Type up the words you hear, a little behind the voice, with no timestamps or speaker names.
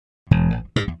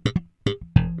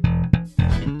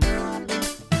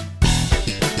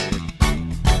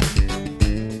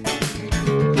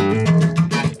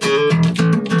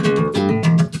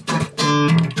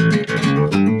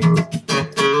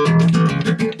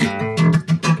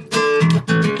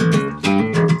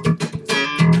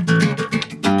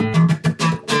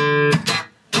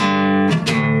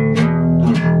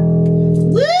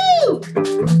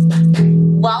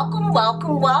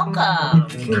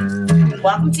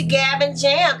welcome to Gab and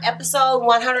Jam, episode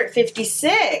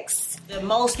 156.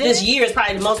 This year is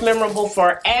probably the most memorable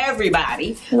for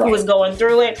everybody who is going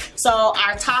through it. So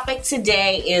our topic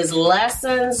today is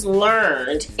lessons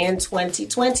learned in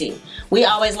 2020. We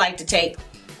always like to take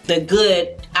the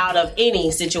good out of any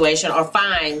situation or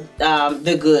find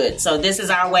the good. So this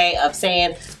is our way of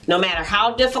saying no matter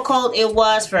how difficult it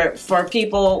was for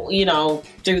people,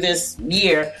 through this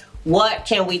year, what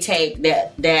can we take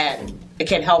that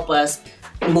can help us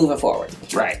moving forward?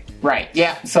 Right.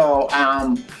 Yeah. So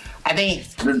I think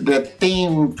the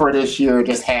theme for this year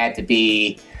just had to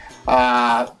be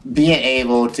being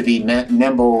able to be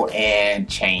nimble and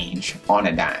change on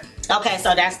a dime. Okay,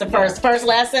 so that's the first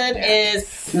lesson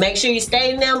is make sure you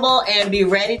stay nimble and be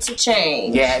ready to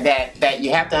change. Yeah, that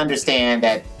you have to understand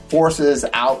that forces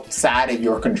outside of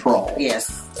your control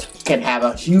can have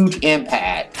a huge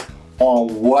impact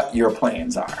on what your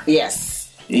plans are. Yes.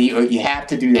 You have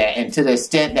to do that. And to the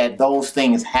extent that those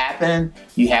things happen,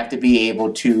 you have to be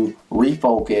able to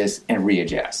refocus and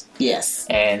readjust. Yes.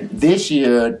 And this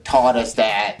year taught us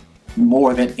that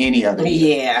more than any other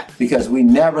year. Yeah. Because we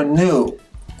never knew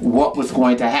what was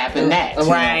going to happen next.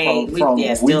 Right. From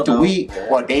week to week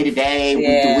or day to day,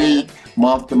 week to week,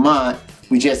 month to month.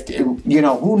 We just, who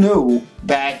knew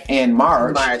back in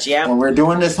March when we're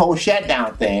doing this whole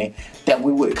shutdown thing, that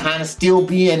we would kind of still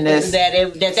be in this. That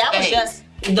was just,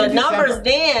 the numbers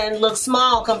then look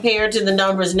small compared to the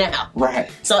numbers now. Right.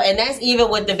 So, and that's even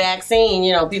with the vaccine,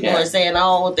 people are saying,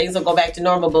 things will go back to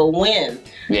normal, but when?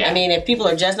 Yeah. I mean, if people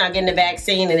are just not getting the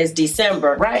vaccine and it's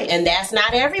December, and that's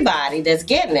not everybody that's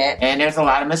getting it. And there's a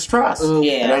lot of mistrust. And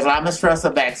there's a lot of mistrust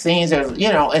of vaccines. There's,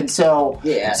 and so,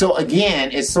 so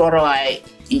again, it's sort of like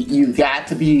you've got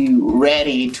to be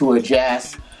ready to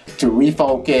adjust, to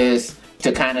refocus,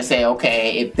 to kind of say,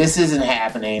 okay, if this isn't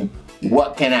happening,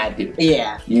 what can I do?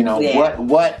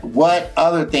 What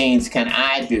other things can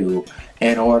I do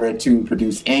in order to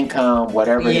produce income,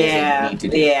 whatever it is that you need to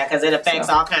do? Yeah, because it affects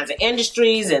all kinds of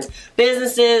industries and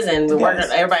businesses, and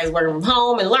everybody's working from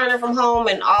home and learning from home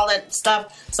and all that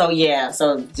stuff. So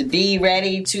so to be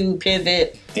ready to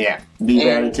pivot. Yeah, be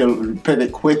ready to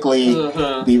pivot quickly,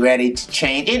 be ready to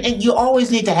change. And you always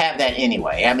need to have that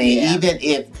anyway. I mean, even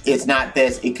if it's not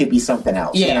this, it could be something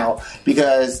else,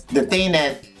 because the thing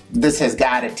that this has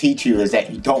got to teach you is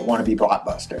that you don't want to be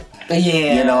Blockbuster.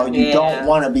 You don't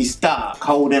want to be stuck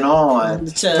holding on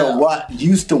to what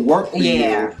used to work for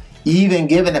you, even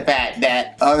given the fact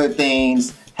that other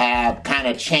things have kind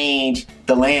of changed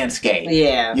the landscape.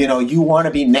 You want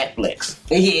to be Netflix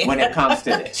when it comes to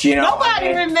this. Nobody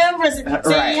remembers. So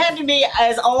you have to be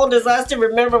as old as us to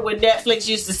remember when Netflix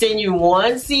used to send you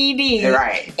one CD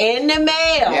in the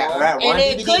mail. And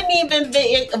it couldn't even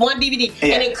be one DVD.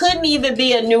 And it couldn't even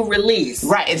be a new release.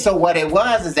 Right. And so what it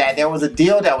was is that there was a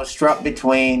deal that was struck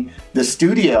between the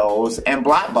studios and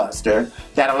Blockbuster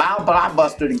that allowed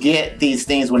Blockbuster to get these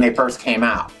things when they first came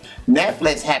out.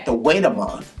 Netflix had to wait a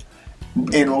month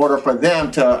in order for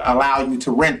them to allow you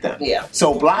to rent them.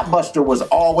 So Blockbuster was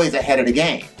always ahead of the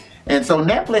game. And so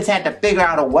Netflix had to figure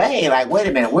out a way, like, wait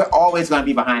a minute, we're always going to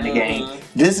be behind the game.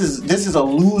 This is a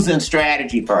losing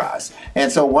strategy for us.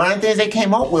 And so one of the things they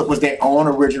came up with was their own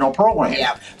original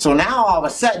program. So now all of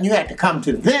a sudden you had to come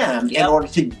to them in order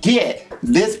to get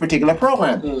this particular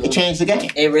program. It changed the game.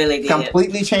 It really did.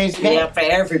 Completely changed the game. Yeah, for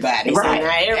everybody. Right. So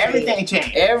now everything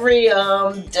changed. Every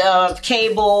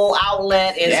cable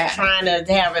outlet is trying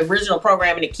to have original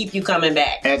programming to keep you coming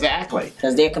back. Exactly.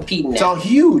 Because they're competing now. So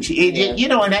huge. And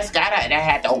that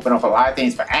had to open up a lot of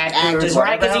things for actors.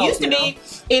 Right? Because it used to be,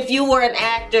 if you were an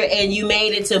actor and you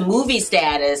made it to movie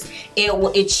status,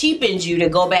 it cheapened you to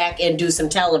go back and do some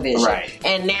television. Right.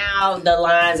 And now the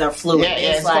lines are fluid.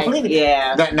 It's like, completely.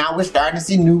 Now we're starting to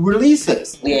see new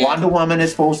releases. Wonder Woman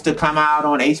is supposed to come out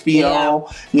on HBO.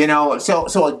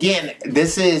 So again,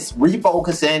 this is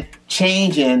refocusing,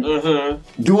 changing,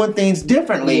 doing things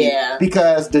differently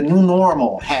because the new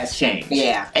normal has changed.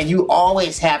 And you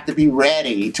always have to be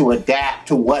ready to adapt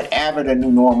to whatever the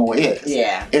new normal is.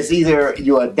 It's either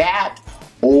you adapt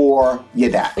or you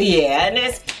die. And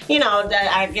it's,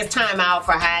 I guess time out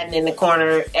for hiding in the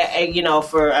corner,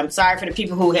 I'm sorry for the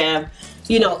people who have,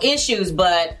 issues,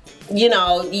 but you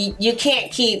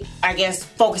can't keep, I guess,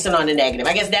 focusing on the negative.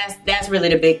 I guess that's really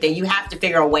the big thing. You have to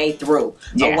figure a way through,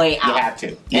 a way out. You have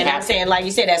to. I'm saying, like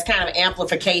you said, that's kind of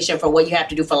amplification for what you have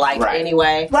to do for life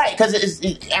anyway. Right, because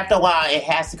after a while, it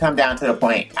has to come down to the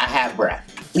point, I have breath.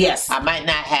 Yes. I might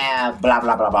not have blah,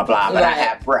 blah, blah, blah, blah, but I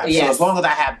have breath. Yes. So as long as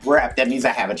I have breath, that means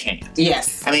I have a chance.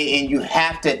 Yes. I mean, and you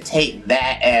have to take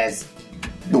that as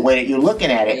the way that you're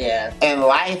looking at it. Yeah. And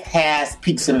life has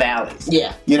peaks and valleys.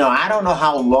 Yeah. You know, I don't know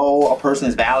how low a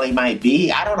person's valley might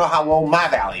be. I don't know how low my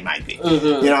valley might be. Mm-hmm.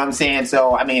 You know what I'm saying?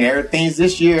 So, I mean, there are things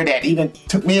this year that even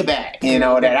took me aback, you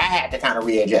know, that I had to kind of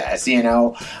readjust, you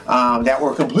know, that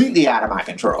were completely out of my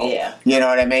control. Yeah. You know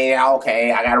what I mean?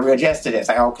 Okay, I got to readjust to this.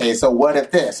 Like, okay, so what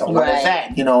if this? Or what if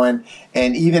that? You know, and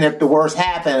even if the worst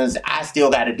happens, I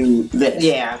still got to do this.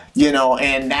 Yeah. You know,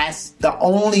 and that's the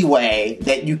only way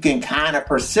that you can kind of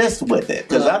persist with it.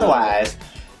 Because otherwise,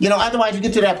 you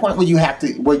get to that point where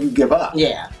where you give up.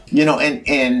 Yeah. You know, and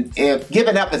if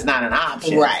giving up is not an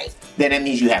option, right, then that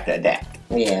means you have to adapt.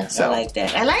 Yeah, so. I like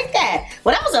that.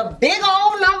 Well, that was a big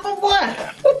old number one.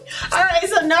 All right,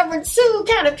 so number two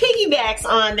kind of piggybacks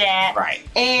on that. Right.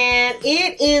 And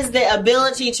it is the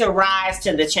ability to rise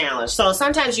to the challenge. So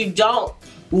sometimes you don't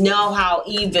know how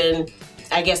even,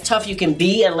 I guess, tough you can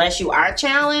be unless you are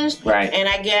challenged. Right. And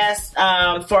I guess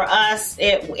for us,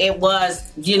 it was,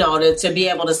 you know, to be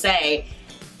able to say,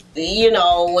 you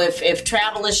know, if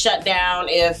travel is shut down,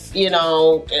 if, you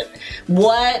know,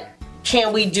 what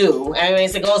can we do? I mean,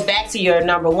 it goes back to your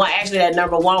number one. Actually, that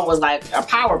number one was like a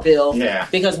power bill. Yeah.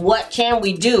 Because what can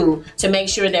we do to make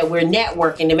sure that we're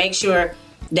networking, to make sure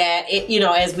that it, you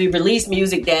know, as we release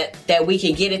music, that we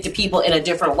can get it to people in a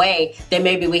different way than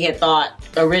maybe we had thought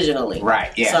originally.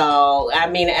 Right. Yeah. So I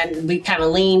mean, and we kind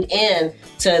of leaned in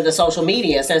to the social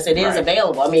media since it is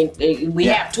available. I mean, we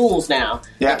have tools now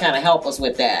that kind of help us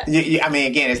with that. I mean,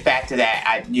 again, it's back to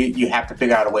that. You have to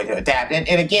figure out a way to adapt.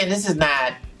 And again, this is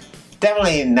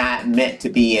definitely not meant to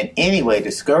be in any way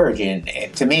discouraging.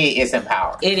 To me, it's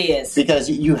empowering. It is. Because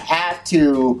you have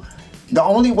to, the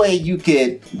only way you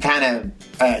could kind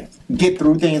of get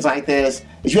through things like this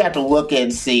is you have to look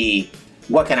and see,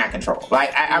 what can I control?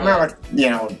 Like, I remember, you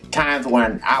know, times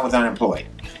when I was unemployed.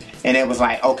 And it was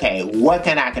like, okay, what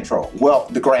can I control? Well,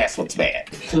 the grass looks bad.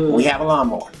 We have a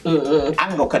lawnmower. I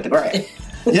can go cut the grass.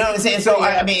 You know what I'm saying? So,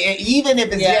 I mean, even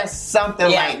if it's just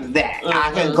something like that,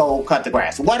 I can go cut the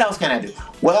grass. What else can I do?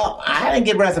 Well, I didn't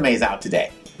get resumes out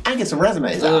today. I can get some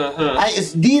resumes out.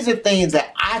 These are things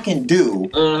that I can do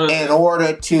in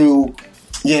order to,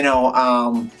 you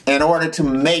know, in order to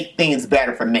make things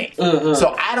better for me.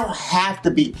 So I don't have to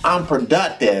be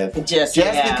unproductive just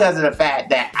because of the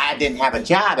fact that I didn't have a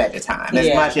job at the time.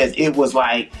 As much as it was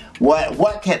like,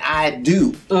 what can I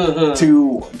do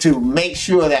to make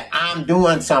sure that I'm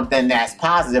doing something that's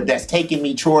positive, that's taking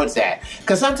me towards that?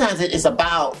 Because sometimes it's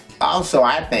about also,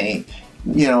 I think,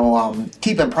 you know,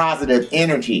 keeping positive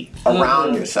energy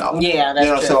around yourself. Yeah, that's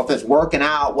true. So if it's working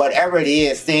out, whatever it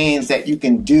is, things that you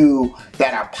can do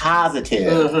that are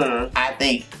positive, I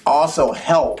think also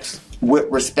helps with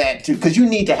respect to, because you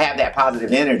need to have that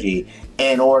positive energy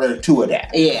in order to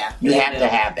adapt. Yeah. You have to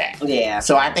have that. Yeah.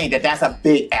 So I think that that's a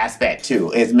big aspect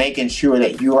too, is making sure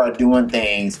that you are doing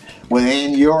things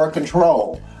within your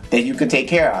control that you can take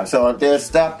care of. So if there's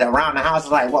stuff that around the house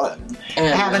is like, well, I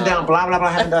haven't done blah, blah, blah,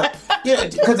 I haven't done. Yeah,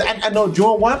 because I know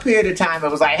during one period of time,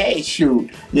 it was like, hey, shoot,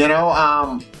 you know,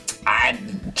 I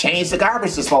changed the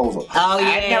garbage disposal. Oh, yeah.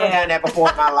 I'd never done that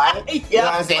before in my life. You know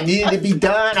what I'm saying? Needed to be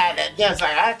done. It's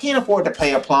like, I can't afford to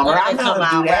pay a plumber. I'm not going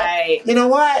to do that. Right. You know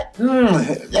what?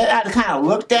 I kind of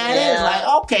looked at it. It's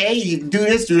like, okay, you do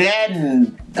this, do that,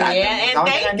 and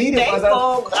I was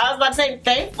about to say,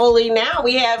 thankfully now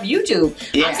we have YouTube.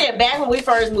 Yeah. I'm saying back when we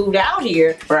first moved out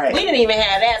here, we didn't even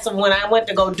have that. So when I went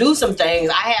to go do some things,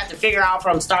 I had to figure out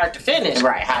from start to finish.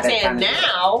 Right. I'm saying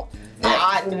now,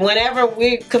 whenever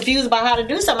we're confused about how to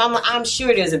do something, I'm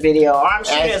sure there's a video, or I'm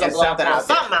sure there's a blog post,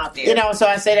 something out there. You know, so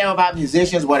I say that about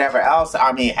musicians, whatever else.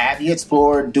 I mean, have you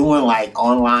explored doing like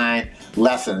online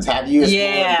lessons? Have you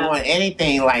explored doing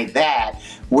anything like that?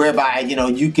 Whereby, you know,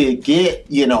 you could get,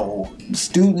 you know,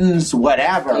 students,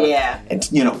 whatever,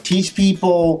 and, you know, teach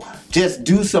people, just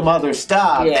do some other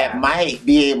stuff that might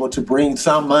be able to bring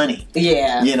some money,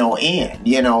 you know, in,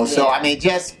 you know. So, I mean,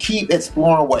 just keep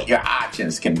exploring what your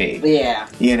options can be. Yeah.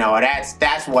 You know,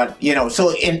 that's what, you know,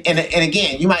 so, and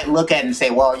again, you might look at it and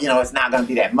say, well, you know, it's not going to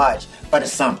be that much, but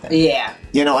it's something. Yeah.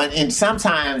 You know, and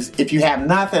sometimes if you have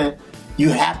nothing, you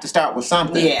have to start with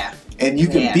something. Yeah. And you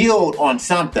can build on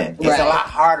something. It's a lot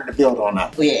harder to build on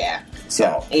nothing. Yeah.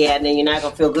 So. Yeah, and then you're not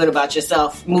going to feel good about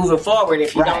yourself moving forward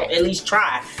if you don't at least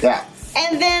try. Yeah.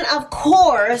 And then, of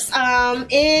course,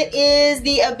 it is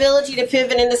the ability to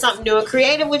pivot into something new and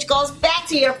creative, which goes back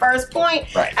to your first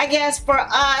point. Right. I guess for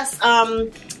us,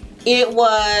 it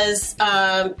was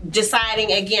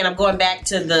deciding, again, I'm going back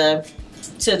to the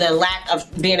lack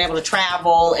of being able to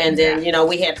travel, and then you know,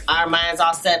 we had our minds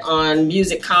all set on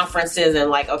music conferences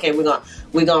and like, okay,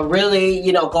 we're gonna really,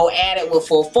 you know, go at it with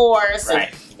full force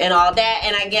and all that.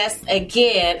 And I guess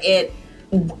again,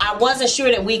 I wasn't sure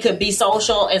that we could be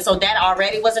social, and so that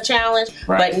already was a challenge.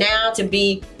 Right. But now to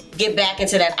get back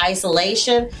into that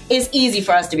isolation, it's easy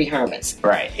for us to be hermits.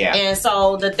 Right, yeah. And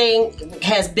so the thing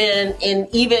has been,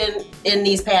 even in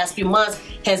these past few months,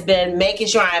 has been making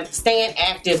sure I'm staying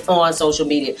active on social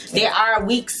media. There are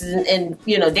weeks and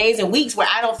days and weeks where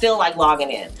I don't feel like logging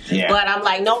in. Yeah. But I'm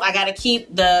like, nope, I got to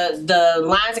keep the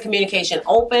lines of communication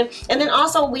open. And then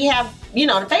also we have, the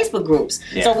Facebook groups.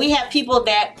 Yeah. So we have people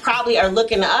that probably are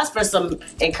looking to us for some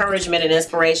encouragement and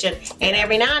inspiration. And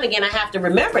every now and again, I have to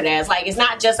remember that. It's like, it's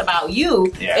not just about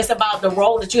you. Yeah. It's about the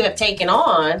role that you have taken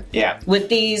on with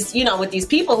these, with these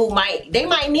people who might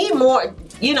need more.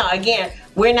 Again,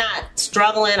 we're not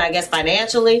struggling, I guess,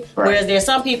 financially. Right. Whereas there's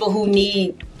some people who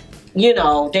need,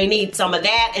 they need some of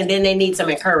that, and then they need some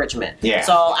encouragement. Yeah.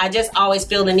 So I just always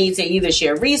feel the need to either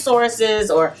share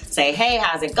resources or say, hey,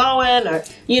 how's it going? Or,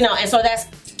 and so that's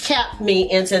kept me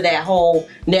into that whole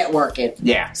networking.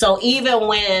 Yeah. So even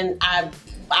when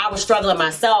I was struggling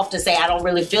myself to say I don't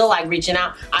really feel like reaching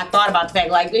out, I thought about the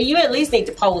fact, like, you at least need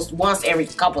to post once every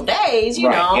couple days,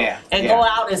 and go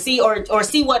out and see or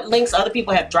see what links other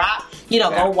people have dropped.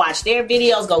 Go watch their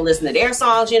videos, go listen to their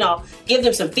songs, give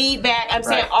them some feedback. I'm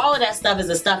saying all of that stuff is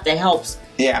the stuff that helps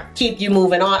keep you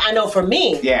moving on. I know for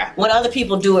me, when other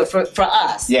people do it for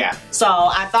us. Yeah. So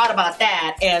I thought about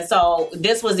that, and so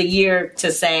this was a year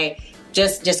to say,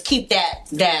 just keep that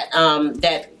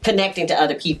connecting to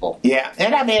other people. Yeah,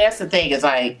 and I mean that's the thing. It's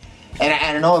like, and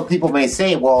I know people may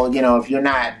say, well, if you're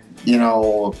not,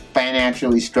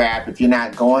 financially strapped, if you're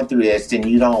not going through this, then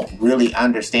you don't really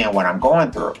understand what I'm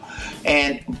going through.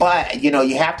 But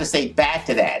you have to say back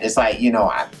to that. It's like,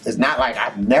 it's not like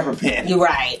I've never been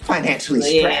financially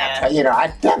strapped. Yeah.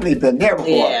 I've definitely been there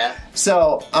before. Yeah.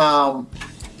 So,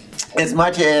 as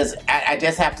much as I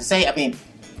just have to say, I mean,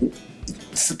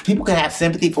 people can have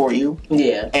sympathy for you,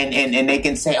 and they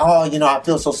can say, "Oh, I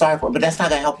feel so sorry for it," but that's not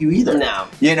gonna help you either. No,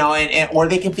 or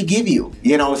they can forgive you,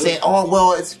 say, "Oh,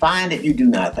 well, it's fine that you do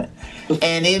nothing,"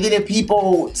 and even if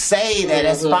people say that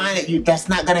it's fine that you, that's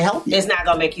not gonna help you. It's not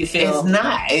gonna make you feel. It's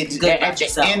not. It's good at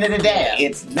the end of the day,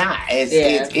 it's not.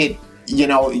 It.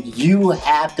 You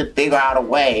have to figure out a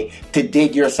way to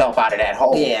dig yourself out of that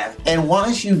hole. Yeah. And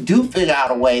once you do figure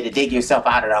out a way to dig yourself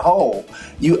out of the hole,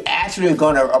 you actually are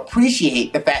going to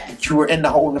appreciate the fact that you were in the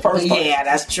hole in the first place. Yeah,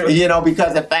 that's true.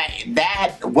 Because the fact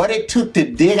that what it took to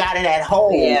dig out of that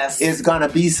hole is going to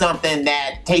be something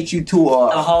that takes you to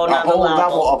a whole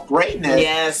level of greatness.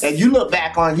 Yes. And you look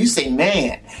back on, you say,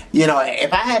 man,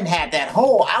 if I hadn't had that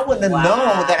hole, I wouldn't have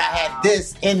known that I had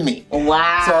this in me.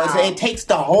 Wow. So it takes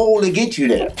the hole to get you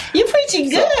there. You're preaching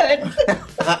good.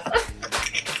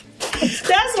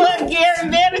 That's what Gary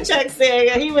Vaynerchuk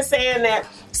said. He was saying that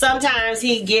sometimes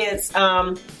he gets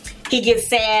sad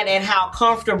at how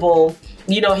comfortable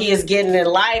he is getting in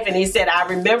life, and he said, I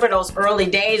remember those early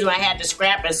days when I had to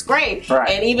scrap and scrape,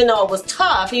 and even though it was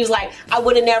tough, he was like, I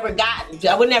would have never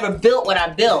built what I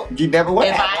built. You never would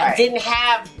if I didn't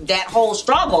have that whole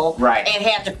struggle, and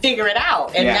had to figure it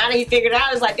out. And now that he figured it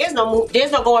out, it's like there's no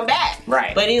going back.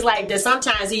 Right. But he's like that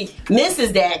sometimes he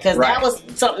misses that because that was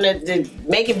something to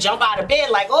make him jump out of bed,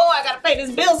 like, oh, I got to pay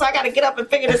this bill, so I got to get up and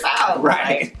figure this out.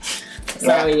 Right.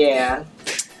 So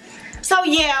So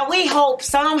yeah, we hope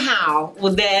somehow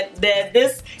that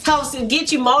this helps to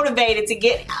get you motivated to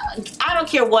get. I don't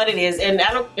care what it is,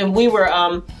 and we were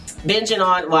binging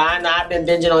on. Well, I know I've been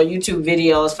binging on YouTube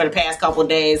videos for the past couple of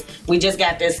days. We just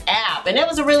got this app, and it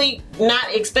was a really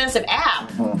not expensive app,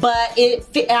 but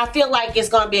I feel like it's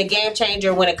going to be a game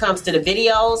changer when it comes to the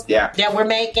videos that we're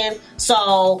making.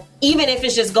 So even if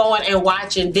it's just going and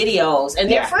watching videos, and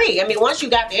they're free. I mean, once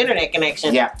you got the internet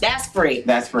connection, that's free.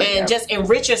 That's free. And just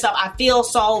enrich yourself. I feel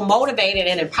so motivated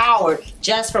and empowered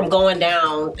just from going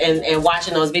down and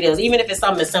watching those videos, even if it's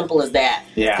something as simple as that.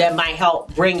 That might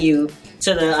help bring you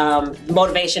to the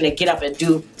motivation to get up and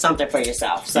do something for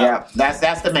yourself. So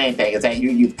that's the main thing, is that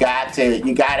you got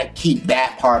to keep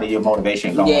that part of your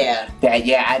motivation going.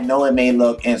 That I know it may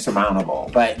look insurmountable,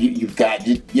 but you've got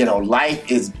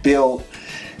life is built.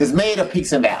 It's made of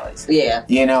peaks and valleys.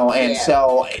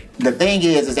 So the thing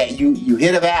is that you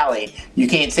hit a valley, you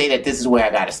can't say that this is where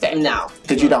I got to stay. No,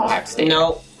 because you don't have to stay.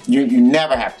 No, you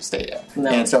never have to stay there.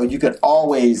 No. And so you could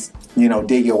always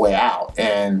dig your way out.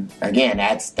 And again,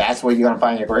 that's where you're going to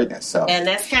find your greatness. So, and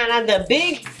that's kind of the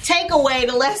big takeaway,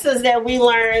 the lessons that we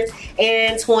learned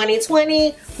in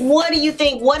 2020. What do you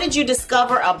think? What did you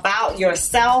discover about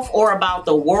yourself or about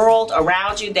the world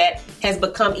around you that has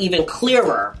become even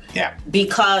clearer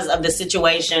because of the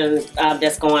situation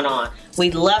that's going on?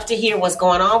 We'd love to hear what's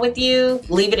going on with you.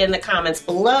 Leave it in the comments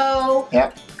below.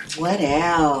 Yep. What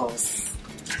else?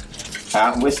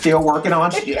 We're still working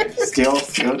on still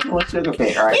doing Sugar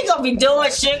Fit, right? We're gonna be doing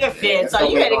Sugar Fit, so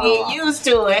you better get used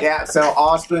to it. Yeah, so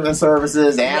all streaming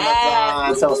services,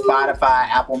 Amazon, so Spotify,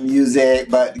 Apple Music,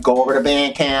 but go over to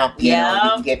Bandcamp. You know, you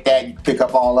can get that. You can pick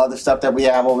up all other stuff that we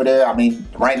have over there. I mean,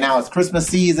 right now it's Christmas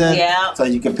season, so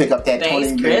you can pick up that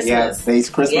Base Christmas. Base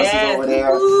Christmas is over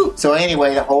there. Woo-hoo. So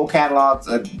anyway, the whole catalog's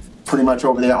pretty much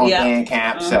over there on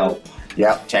Bandcamp. So.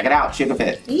 Yep, check it out, Sugar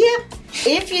Fit. Yep.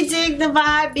 If you dig the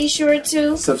vibe, be sure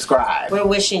to subscribe. We're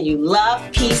wishing you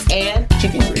love, peace, and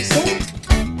chicken grease.